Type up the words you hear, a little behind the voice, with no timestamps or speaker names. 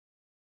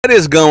What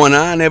is going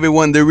on,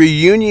 everyone? The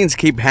reunions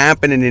keep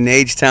happening in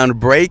H-Town.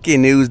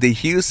 Breaking news, the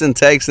Houston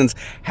Texans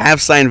have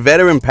signed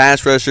veteran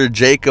pass rusher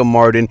Jacob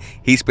Martin.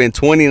 He spent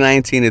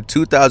 2019 to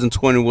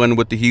 2021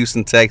 with the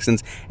Houston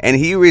Texans, and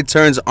he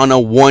returns on a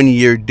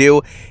one-year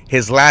deal.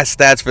 His last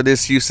stats for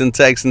this Houston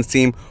Texans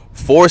team: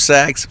 4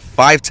 sacks,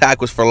 5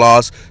 tackles for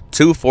loss,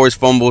 2 forced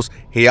fumbles.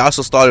 He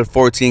also started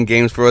 14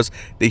 games for us.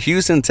 The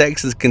Houston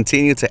Texans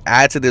continue to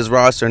add to this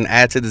roster and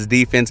add to this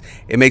defense.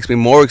 It makes me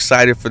more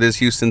excited for this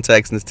Houston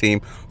Texans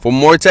team. For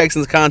more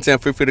Texans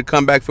content, feel free to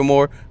come back for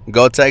more.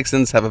 Go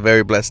Texans. Have a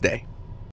very blessed day.